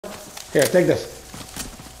Here, take this.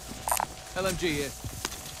 LMG here.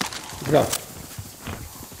 Let's go.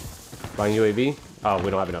 Buying UAV? Oh, we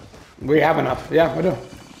don't have enough. We have enough. Yeah, we do.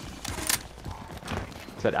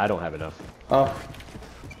 Said I don't have enough. Oh.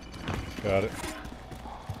 Got it.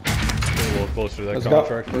 Get a little closer to that Let's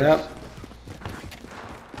contract go. first. Yep.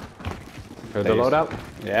 For the loadout?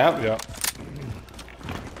 Yep. Yeah.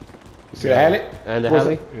 See the heli? And the Where's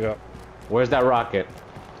heli? it? Yeah. Where's that rocket?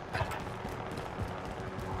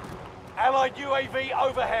 Allied UAV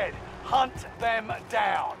overhead. Hunt them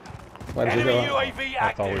down. What is it Enemy doing? UAV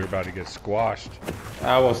I thought we were active. about to get squashed.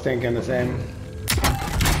 I was thinking the same.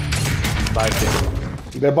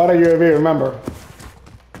 5 They bought a UAV, remember.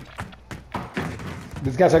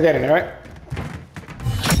 These guys are getting it, right?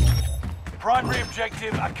 Primary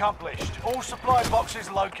objective accomplished. All supply boxes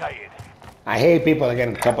located. I hate people that get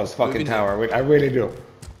in Tupper's fucking tower. I really do.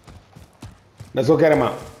 Let's go get him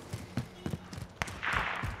out.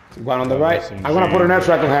 One on the right. I'm gonna put an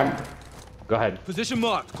airstrike on him. Go ahead. Position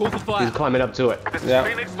marked. Call for He's fire. climbing up to it. This is Yeah.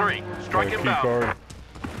 Phoenix 3. Strike Got a key inbound. card.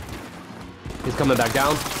 He's coming back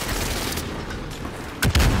down.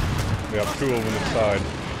 We have 2 of them inside.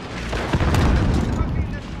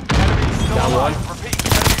 Still Down alive. one. Repeat.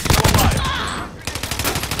 Enemy still alive.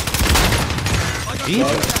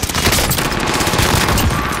 Jesus.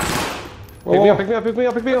 Whoa, Pick me whoa. up, pick me up, pick me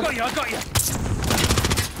up, pick me up. I got you.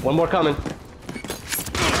 One more coming.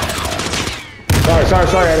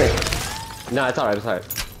 Sorry, Eddie. No, it's alright, it's alright.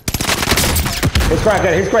 He's cracked,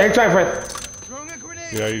 Eddie. He's cracked for it. Throwing a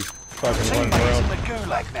grenade. Yeah, he's fucking running Teammates in around. the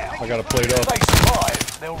gulag now. I got a plate If up. they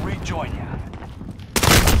survive, they'll rejoin you.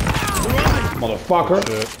 Motherfucker.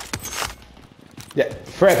 Shit. Yeah,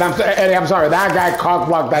 Fred, Eddie, I'm sorry. That guy cock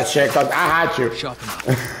blocked that shit because I had you. Sharpen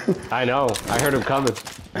up. I know. I heard him coming.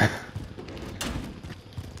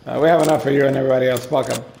 We have enough for you and everybody else. Fuck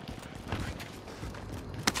them.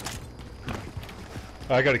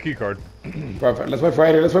 I got a key card. Perfect. Let's wait for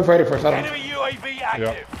Eddie. Let's wait for Eddie first. I don't know. Enemy UAV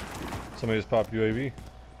active. Somebody just popped UAV.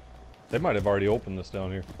 They might have already opened this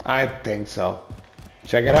down here. I think so.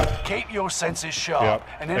 Check it out. Keep your senses sharp. Yep.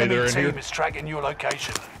 An Hey, enemy they're in team here. is tracking your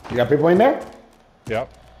location. You got people in there?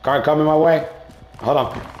 Yep. Car coming my way. Hold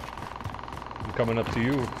on. I'm coming up to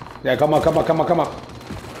you. Yeah, come on.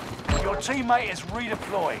 Your teammate is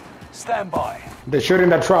redeploying. Stand by. They're shooting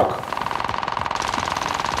the truck.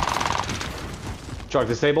 Truck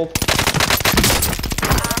disabled.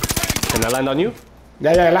 Can I land on you?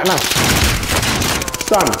 Yeah, land.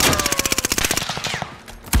 Stun.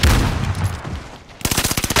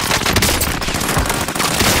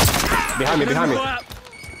 Behind me.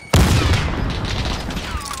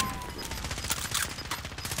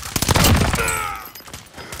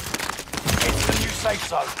 It's the new safe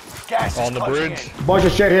zone. Gas On is the closing bridge. in. Bunch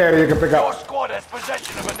of shit here that you can pick Your up. squad has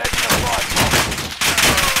possession of a negative supply.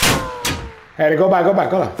 Hey, go back. Hold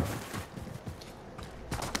on.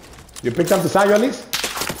 You picked up the satchel at least?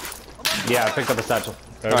 Yeah, I picked up a satchel.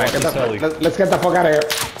 All All right, right, let's get the fuck out of here.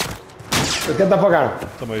 Let's get the fuck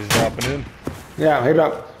out. Somebody's dropping in. Yeah, hit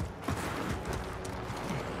up.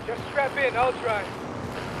 Just strap in, I'll try.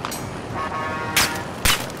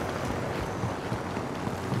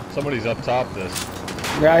 Somebody's up top this.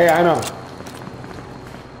 Yeah, I know.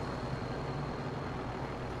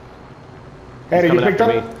 Eddie, you coming picked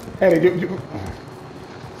after up? Eddie, you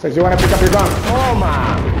says you want to pick up your gun. Oh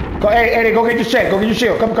my! Go, hey, Eddie, go get your shit. Go get your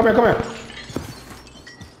shield. Come here.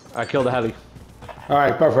 I killed a heli. All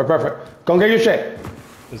right, perfect. Go get your shit.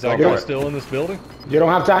 Is that Get guy it. still in this building? You don't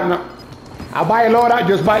have time. No. I'll buy a load out.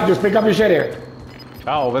 Just pick up your shit here.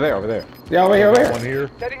 Oh, over there. Yeah, over here. One here.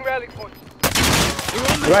 Setting rally point.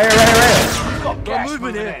 Right here. You've got gas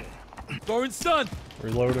movement moving here. in. Throwing stun.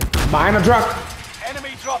 Reloading. Behind the truck.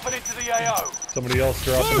 Enemy dropping into the AO. Somebody else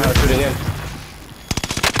dropping. Parachuting in.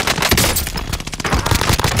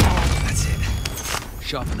 That's it.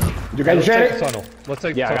 Sharpen up. You got your Let's take shit? the tunnel. Let's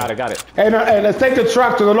take the Yeah, I tunnel. got it. Hey, let's take the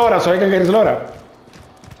truck to the loadout so he can get his loadout.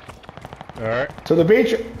 All right. To the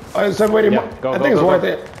beach. I said, wait a Yeah, minute. go, I go, think it's go, worth go.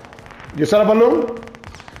 it. You set a balloon?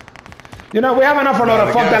 You know, we have enough for No, loadout.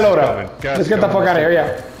 the Fuck that gas is loadout. coming. Gas Let's is get the coming. fuck out of here,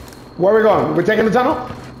 yeah. Where are we going? We taking the tunnel?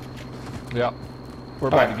 Yeah. We're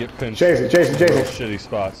All about right. to get pinched. Chase it. Real shitty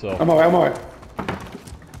spot, so. I'm on my way.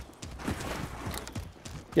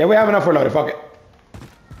 Yeah, we have enough for loaded. Fuck it.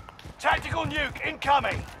 Tactical nuke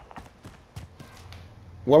incoming.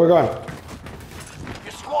 Where we going?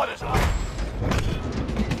 Your squad is up.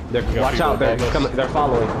 Watch people out, they're above us. coming. They're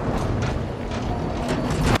following.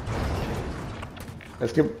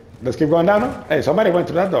 Let's keep going down now. Hey, somebody went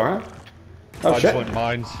through that door, huh? Oh I just shit. went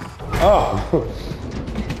mines. Oh.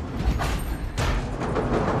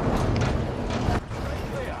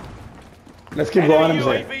 Let's keep going. Enemy I'm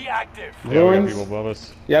saying. UAV active. Yeah, we got Ruins. people above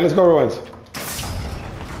us. Yeah, let's go ruins.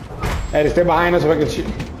 Hey, stay behind us so we can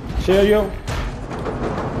shield you.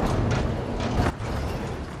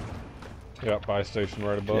 Yeah, buy station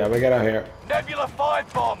right above. Yeah, we get out here. Nebula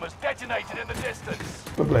 5 bombers detonated in the distance.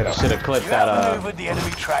 We played out. Should have clipped You that. outmaneuvered the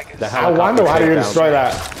enemy trackers. The I helicopter wonder how do you takedown. destroy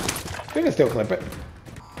that. We can still clip it.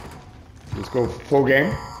 Let's go full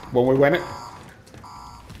game when we win it.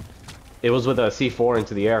 It was with a C4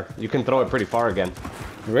 into the air. You can throw it pretty far again.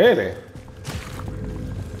 Really?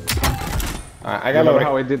 I got Remember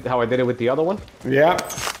loaded. how I did it with the other one? Yeah.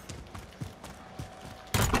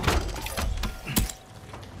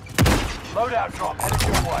 Loadout drop headed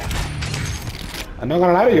your way. I'm not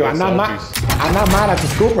gonna lie to you. I'm not mad at the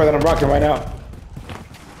scooper that I'm rocking right now.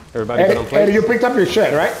 Everybody get on Eddie, place? you picked up your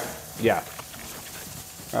shit, right? Yeah.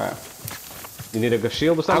 Alright. You need a good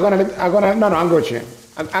shield or I'm something? gonna, no, I'm Gucci.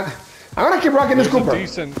 I'm gonna keep rocking this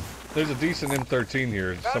scooper. There's a decent M13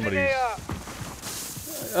 here. Found an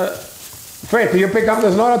Somebody's. AR. Fred, do you pick up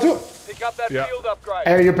this loader too? Pick up that Yeah. field upgrade.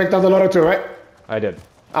 Eddie, you picked up the loader too, right? I did.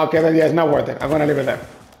 Okay, then yeah, it's not worth it. I'm gonna leave it there.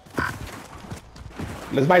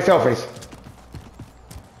 Let's buy selfies.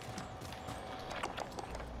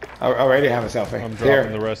 I already have a selfie. I'm Here.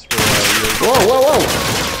 dropping the rest for Whoa, whoa, whoa!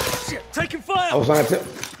 Shit, taking fire! I was on it.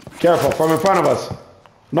 Careful, from in front of us.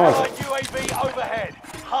 North. Allied UAV overhead.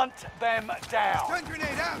 Hunt them down. Stun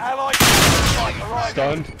grenade out! Allied strike arriving.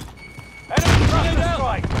 stunned, Enemy cluster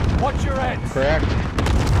strike. Watch your head. cracked,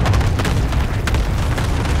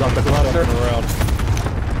 Drop the cluster. jumping around.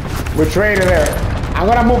 We're traded there. I'm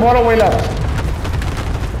gonna move all the way left.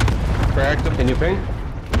 Cracked him. Can you ping?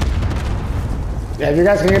 Yeah, if you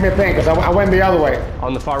guys can give me a ping, because I went the other way.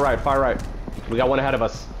 On the far right, far right. We got one ahead of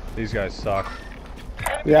us. These guys suck.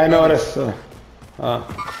 Yeah, I noticed.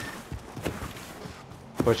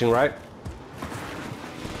 Pushing right.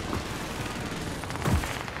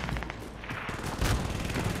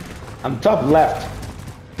 I'm top left.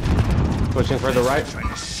 Pushing further right. Trying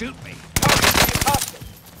to shoot me.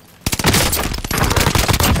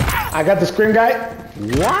 I got the screen guy.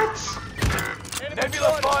 What?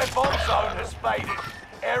 Nebula 5 bomb zone has faded.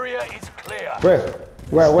 Area is clear.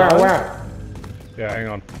 Where? Yeah, hang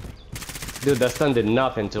on. Dude, that stun did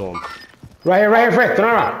nothing to him. Right here, Fred. Turn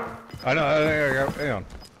around. I know. Hang on.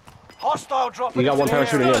 Hostile drop. You got one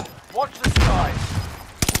parachuting in. Watch the skies.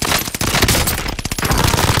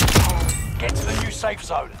 Get to the new safe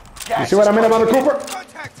zone. Gas You see what I mean about the Cooper?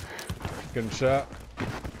 Contact! Getting shot.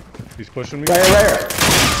 He's pushing me. Right here.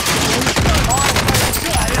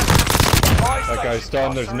 That guy's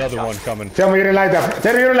stunned. There's another one coming. Tell me you didn't like that.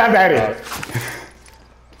 Tell me you didn't like that, Eddie.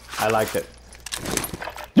 I liked it.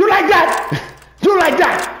 You like that? You like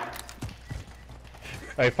that?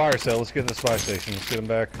 Hey, fire sale. Let's get in the spy station. Let's get him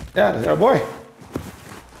back. Yeah, boy.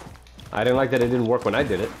 I didn't like that it didn't work when I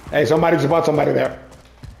did it. Hey, somebody just bought somebody there.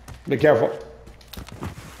 Be careful.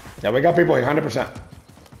 Yeah, we got people here, 100%.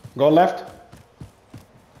 Go left.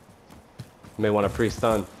 May want to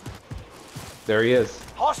pre-stun. There he is.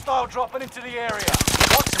 Hostile dropping into the area.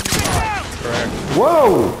 Watch the skies. Correct.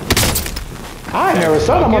 Whoa! I never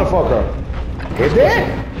saw that motherfucker. He did.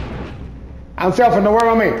 I'm selfing, don't worry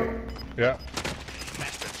about me. Yeah.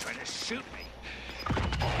 Master trying to shoot me.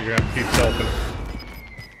 You're gonna have to keep selfing.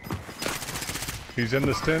 He's in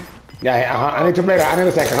this tent. Yeah, I need to play that. I need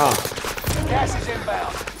a second, huh? Gas is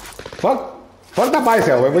inbound. Fuck that buy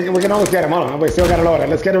sale. We can always get him. Hold on, we still got to load it.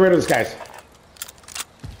 Let's get rid of this guys.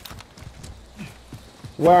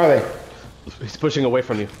 Where are they? He's pushing away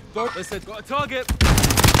from you. They said got a target.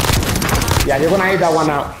 Yeah, you're gonna eat that one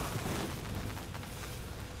out.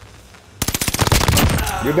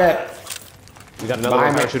 You bet. We got another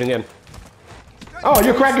one Behind me. parachuting in. Oh,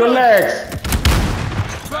 you cracked your legs.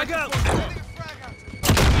 Frag out!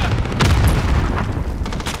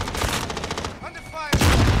 Under fire.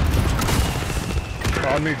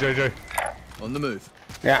 On me, JJ. On the move.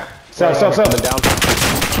 Yeah. So. Coming down.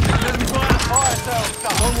 Enemy fire! Fire sales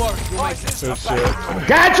done. Don't worry, we'll make it. Prices Good are shit. back.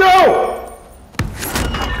 Got you!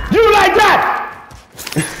 You like that?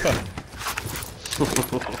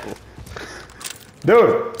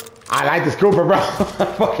 Dude, I like this Cooper, bro. I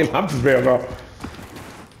fucking love this bill, bro.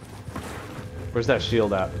 Where's that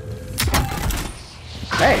shield at?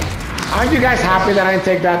 Hey, aren't you guys happy that I didn't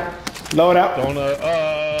take that load up? Don't,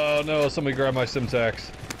 oh no, somebody grabbed my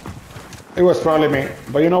Simtax. It was probably me.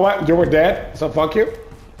 But you know what? You were dead, so fuck you.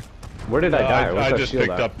 Where did I die? Where's I that just shield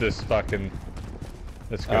picked at? up this fucking.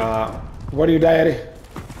 That's good. Where do you die, Eddie?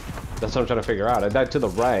 That's what I'm trying to figure out. I died to the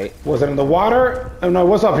right. Was it in the water? Oh, no, it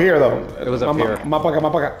was up here, though. It was up here.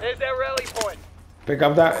 Mapaca. There's that rally point. Pick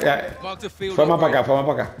up that. Yeah. Mark the field. Fue más upgrade. para acá, fue más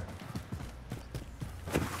para acá.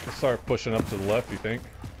 start pushing up to the left, you think?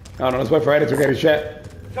 Oh no, let's wait for Eddie to get his shit.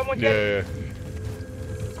 Someone get Yeah.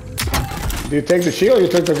 Do you take the shield or you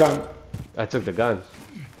took the gun? I took the gun.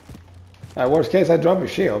 Worst case, I drop your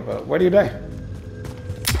shield, but where do you die?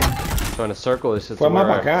 Trying to circle this is Fue más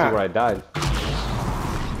where, pa' acá. see where I died.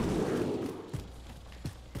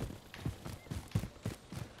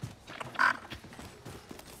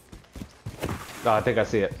 Oh, I think I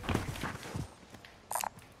see it.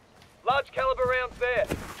 large caliber rounds there.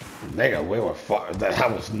 Nigga, we were far. I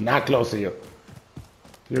was not close to you.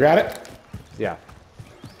 You got it? Yeah.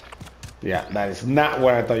 Yeah, that is not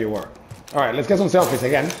where I thought you were. All right, let's get some selfies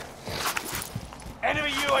again. Enemy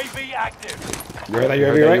UAV active. You heard that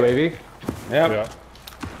Heard UAV, that right? UAV? Yep. Yeah.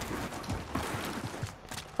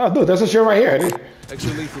 Oh, dude, there's a shield right here, dude.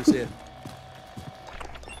 Extra lethals here.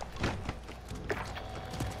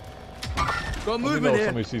 Got Let me know movement if here.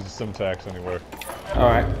 somebody sees the Simtax anywhere. All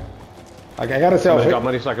right. Okay, I got a Somebody selfie. got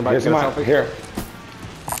money so I can buy Here's get a mine. selfie? Here.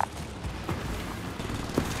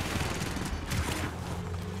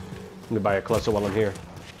 Let me buy a cluster while I'm here.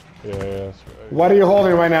 Yeah, that's right. What are you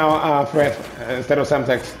holding right now, Fred, instead of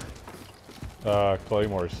Semtex?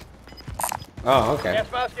 Claymores. Oh, okay.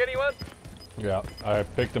 Gas mask, anyone? Yeah, I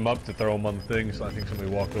picked them up to throw them on the thing, so I think somebody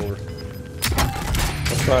walked over.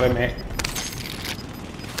 That's what I mean.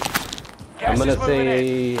 I'm Gas gonna is moving in.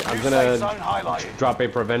 say I'm New gonna safe zone highlighted. drop a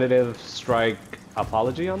preventative strike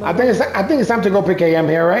apology on that. I think it's time to go pick AM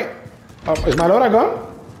here, right? Oh, is my loadout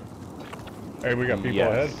gone? Hey, we got people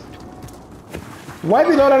Yes. ahead. Why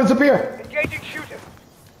did the loadout disappear? Engaging shooter.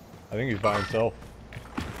 I think he's by himself.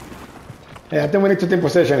 Yeah, I think we need to take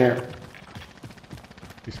position here.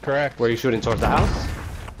 He's cracked. Where are you shooting towards the house?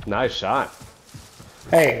 Nice shot.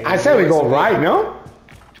 Hey, I said we go right, no?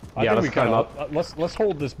 I Yeah, think let's we kinda, climb up. let's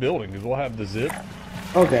hold this building because we'll have the zip.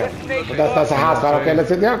 Okay. But that's a hospital. Okay, let's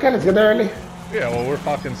get there. Okay, let's get there early. Yeah, well, we're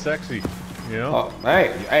fucking sexy, you know. Oh,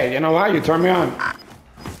 hey, you know what? You turn me on. Damn, bro,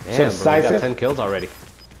 we Decisive. got 10 kills already.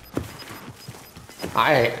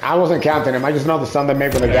 I wasn't counting him. I just know the sound they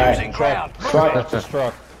make with the guy. Losing ground. Truck, Just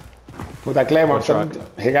struck. with that claymore. What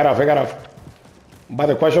truck? He got off. By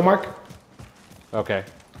the question mark? Okay.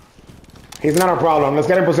 He's not a problem. Let's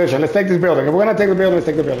get in position. Let's take this building. If we're gonna take the building, let's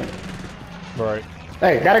take the building. All right.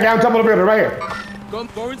 Hey, got a guy on top of the building right here.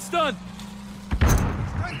 Going stun.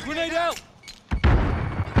 Grenade out.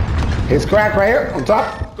 He's cracked right here on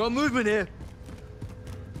top. Got movement here.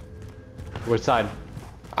 Which side?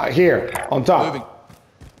 Here on top. Moving.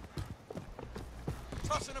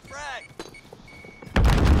 Tossing a frag.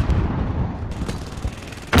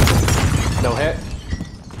 No hit.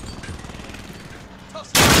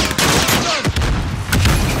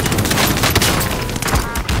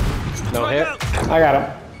 No hit. I got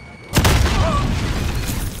him.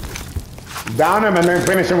 Down him and then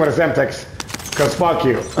finish him with a Semtex. Cause fuck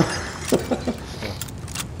you.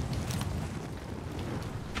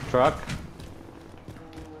 Truck.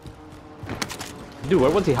 Dude,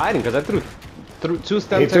 where was he hiding? Because I threw two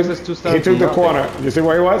stem Texas, two stem. he took the corner. You see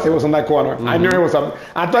where he was? He was on that corner. I knew he was up.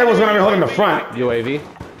 I thought he was gonna be holding the front. UAV.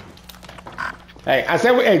 Hey, I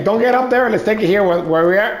said, hey, don't get up there. Let's take it here where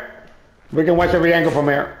we are. We can watch every angle from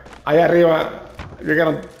here. Allá arriba, you're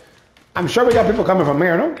gonna. I'm sure we got people coming from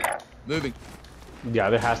here, no? Moving. Yeah,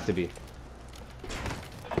 there has to be.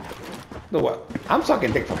 Dude, what? I'm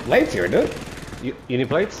sucking dick for plates here, dude. You need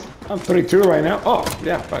plates? I'm 3-2 right now. Oh,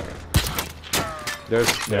 yeah, fuck it.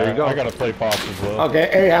 There you go. I got to play pops as well. Okay,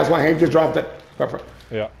 A has one. He just dropped it. Perfect.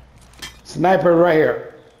 Yeah. Sniper right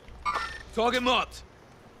here. Target marked.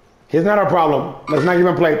 He's not a problem. Let's not give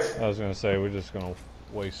him plates. I was gonna say we're just gonna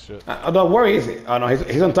waste shit. Don't worry, is he? Oh no,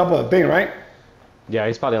 he's on top of the thing, right? Yeah,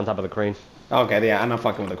 he's probably on top of the crane. Okay, yeah, I'm not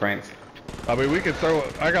fucking with the cranes. I mean, we could throw.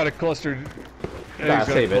 I got a cluster. Nah, He's got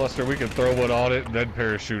a save it. cluster. We could throw one on it and then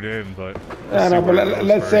parachute in, but. Yeah, no, but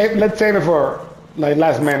let's save it for like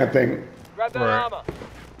last minute thing. Grab that Right. armor.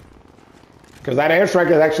 Because that airstrike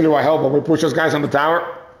is actually what helped when we push those guys on the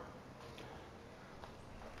tower.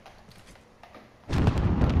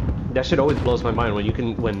 That shit always blows my mind when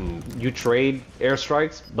you trade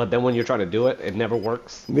airstrikes, but then when you're trying to do it, it never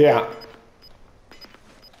works. Yeah.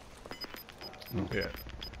 Yeah.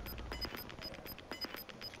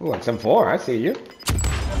 Ooh, it's M4. I see you.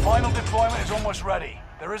 The final deployment is almost ready.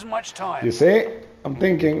 There isn't much time. You see? I'm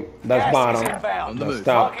thinking that's Gas is bottom. inbound. On the move.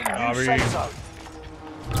 Stop. Marking new I mean- safe zone.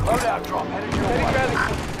 Loadout drop headed your Steady way.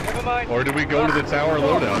 rally. Never mind. Or do we go to the tower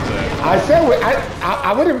loadouts at? I said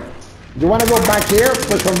I wouldn't. You want to go back here?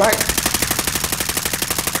 Push from back.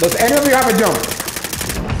 Does any of you have a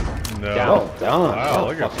jump? No. Down. Oh, done. Wow, Oh,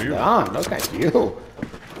 look at fucking you. done. Look at you.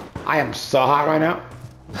 I am so hot right now.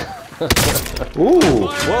 Ooh.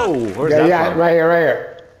 Whoa, where's Yeah, that yeah, from? right here, right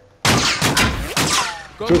here.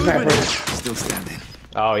 Got Two movement snipers. here. Still standing.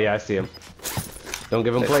 Oh yeah, I see him. Don't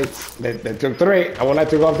give him plates. They took 3. I would like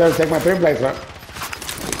to go up there and take my 3 plates, man.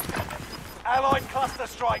 Allied cluster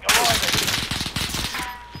strike arriving.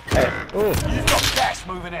 Hey, You've got gas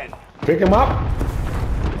moving in. pick him up.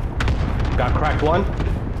 Got cracked one.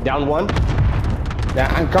 Down one.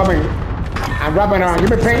 Yeah, I'm coming. I'm wrapping around.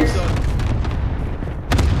 Give me pings.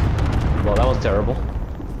 Well, that was terrible.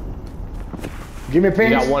 Give me You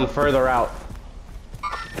pings. got one further out.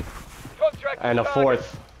 Contract And a with target.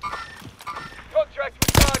 fourth. Contract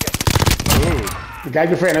with target. Ooh. Guys,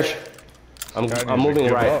 you finish. I'm needs to moving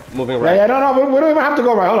give right. up. Moving Yeah, right. yeah, no, we don't even have to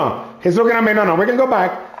go right. Hold on. He's looking at me. No, we can go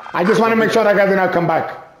back. I just want to make sure that guy did not come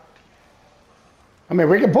back. I mean,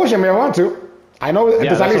 we can push him if we want to. I know Yeah,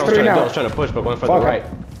 there's that's at least what 3 I now. was trying to push, but going for Fuck the it. right.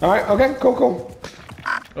 All right, okay, cool.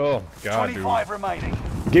 Oh god, dude. 25 remaining.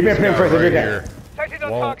 Give me a This pin guy first if you right can. here Target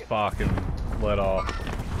on won't target. fucking let off.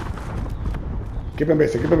 Keep him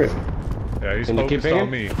busy, Yeah, he's Can you keep focused on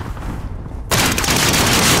pinging? me.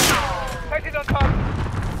 Target on target.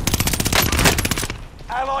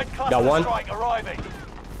 Allied Got cluster one. strike arriving.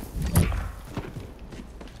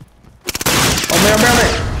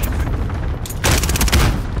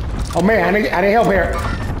 Oh man, I need help here.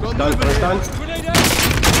 Got Done, movement first here. done. Grenade out. On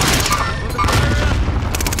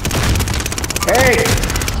the carrier. Hey!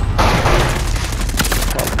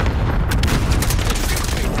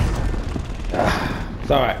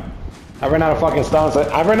 It's alright. I ran out of fucking stunts.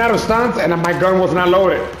 I ran out of stunts and my gun was not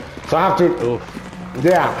loaded. So I have to... Oof.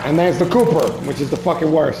 Yeah, and there's the Cooper, which is the fucking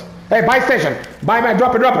worst. Hey, buy station. Buy,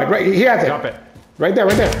 drop it. Right, he has it. Drop it. Right there.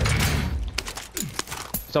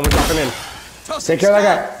 Someone dropping in. Take care of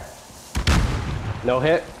that No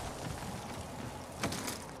hit.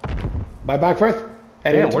 guy. Buy back first.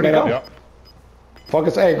 Hey, Damn, where'd he go? Yep.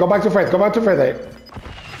 Focus. Hey, go back to first. Hey.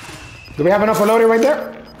 Do we have enough for loading right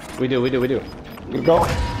there? We do. Go.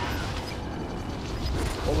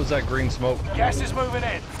 What was that green smoke? Gas is moving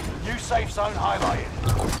in. New safe zone highlighted.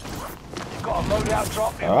 You've got a loadout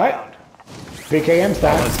drop inbound. All right. PKM Oh,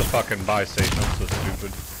 style. that's the fucking buy station. I'm so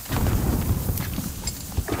stupid.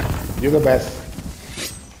 You're the best.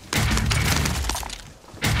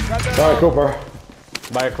 Grab that Sorry, arm. Cooper.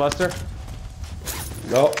 Buy a cluster.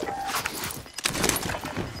 Go.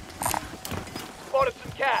 Spotted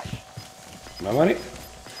some cash. My money.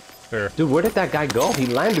 Here. Dude, where did that guy go? He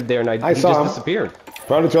landed there and I he saw just him. disappeared.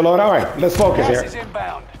 Probably too low. All right, let's focus Gas is here.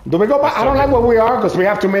 inbound. Do we go back? I don't like where we are because we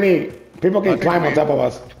have too many people can think climb on we- top of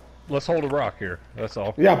us. Let's hold a rock here. That's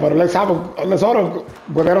all. Yeah, but let's auto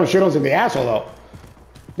where they don't shoot us in the asshole though.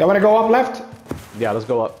 You want to go up left? Yeah, let's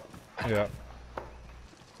go up. Yeah.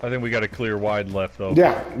 I think we got to clear wide left though.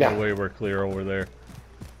 Yeah. No way we're clear over there.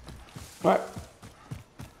 All right.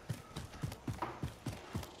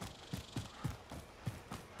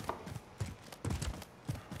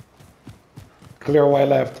 Clear wide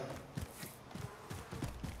left.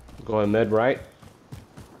 Going mid right.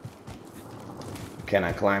 Can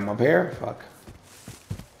I climb up here? Fuck.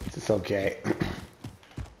 It's okay.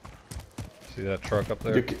 See that truck up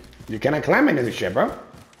there? You cannot climb into this shit, bro.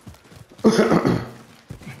 Hey,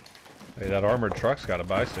 that armored truck's got a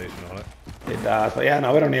buy station on it. It does. But yeah,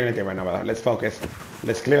 no, we don't need anything right now, brother. Let's focus.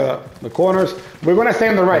 Let's clear the corners. We're gonna stay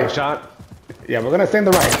on the right. Shot. Yeah, we're gonna stay on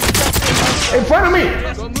the right. In front of me!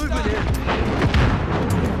 Got movement here.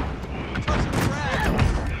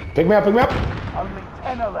 Pick me up. Only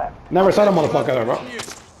 10 are left. Never saw the motherfucker there, bro.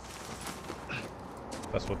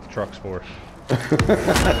 That's what the truck's for.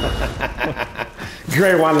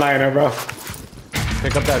 Great one-liner, bro.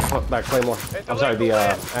 Pick up that claymore. I'm sorry, the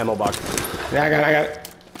ammo box. Yeah, I got it.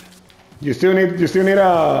 You still need this.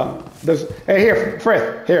 Hey, here,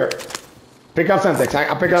 Fred, here. Pick up Semtex.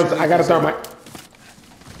 I got a thermite.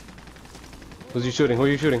 Who's you shooting? Who are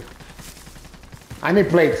you shooting? I need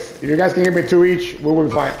plates. If you guys can give me 2 each, we will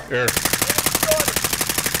be fine. Here.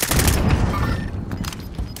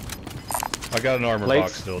 I got an armor Plates?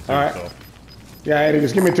 box still too, All right. so. Yeah, Eddie,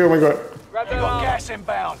 just give me 2 and we're good. Grab You've that got arm. gas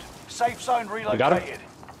inbound. Safe zone got him? relocated.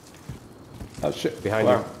 Oh, shit. Behind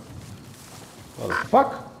Wow. you. What the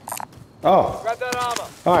fuck? Oh, Grab that armor.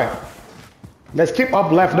 all right. Let's keep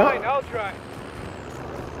up left Fine, now. I'll try.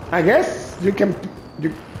 I guess you can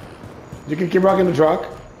keep rocking the truck.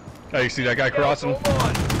 Hey, you see that guy Go, crossing? hold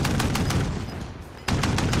on.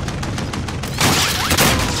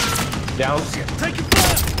 Down.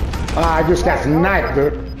 Ah, I just got sniped,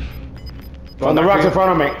 dude. From the back rocks here. in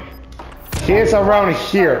front of me. He's around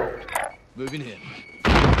here. Moving in.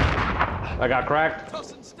 I got cracked.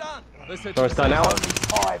 Tossing stun. Let's head Throw a stun out.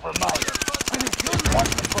 5 remain. Finish this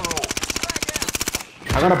once and for all.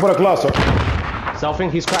 I'm gonna put a cluster.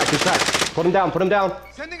 Selfing. He's cracked. Put him down.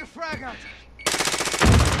 Sending a frag out.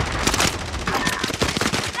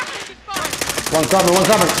 One coming, one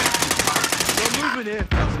coming. Got movement here.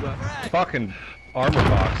 Fucking armor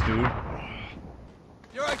box, dude.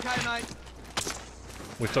 You're okay, mate.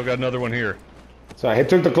 We still got another one here. So he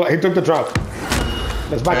took the truck.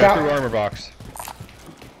 Let's back Yeah, through out. armor box.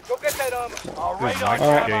 Go get that armor. Our Dude, radar my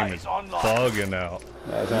jammer game is is online. bugging out.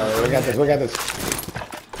 That's all right. We got this. We got this.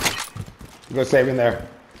 Go save him there.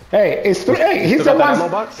 Hey, it's hey, he's the Still got that ammo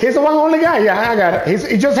one. box? He's the one only guy. Yeah, I got it.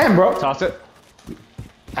 It's just him, bro. Toss it.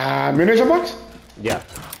 Munition box. Yeah.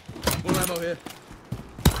 Full ammo here.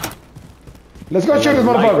 Let's go shoot this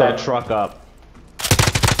Light that motherfucker. truck up.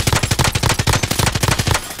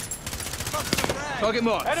 Target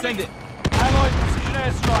mark. Enemy. Send it. Allied precision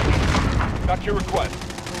airstrike. Got your request.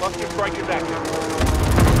 Cluster strike is active.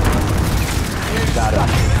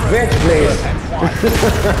 Bitch, please.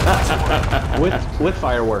 With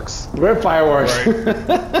fireworks. With fireworks.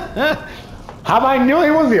 Right. How I knew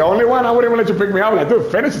he was the only one, I wouldn't even let you pick me up. Like,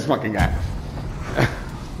 dude, finish this fucking guy.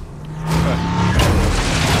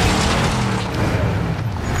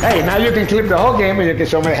 Hey, now you can clip the whole game and you can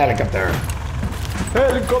show me the helicopter.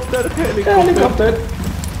 Helicopter, Helicopter.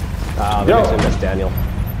 Ah, Yo. the next one is Daniel.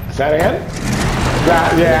 Is that again?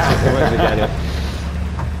 Yeah. Where's the Daniel?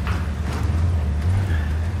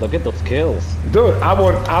 Look at those kills. Dude,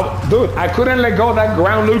 I couldn't let go of that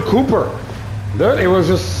ground loot Cooper. Dude, it was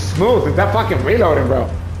just smooth. It's that fucking reloading, bro.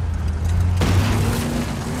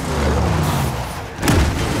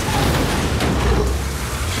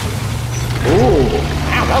 Ooh,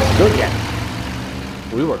 wow, that was good,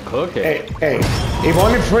 yeah. We were cooking. Hey, if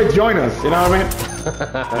only Fred joined us, you know what I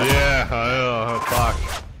mean? Yeah, I know.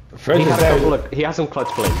 Fuck. Fred He is has, there. look, he has some clutch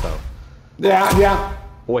plays though. Yeah,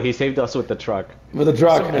 Well, he saved us with the truck. with the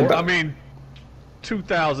truck. And I mean,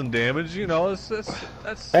 2,000 damage. You know,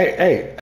 that's hey,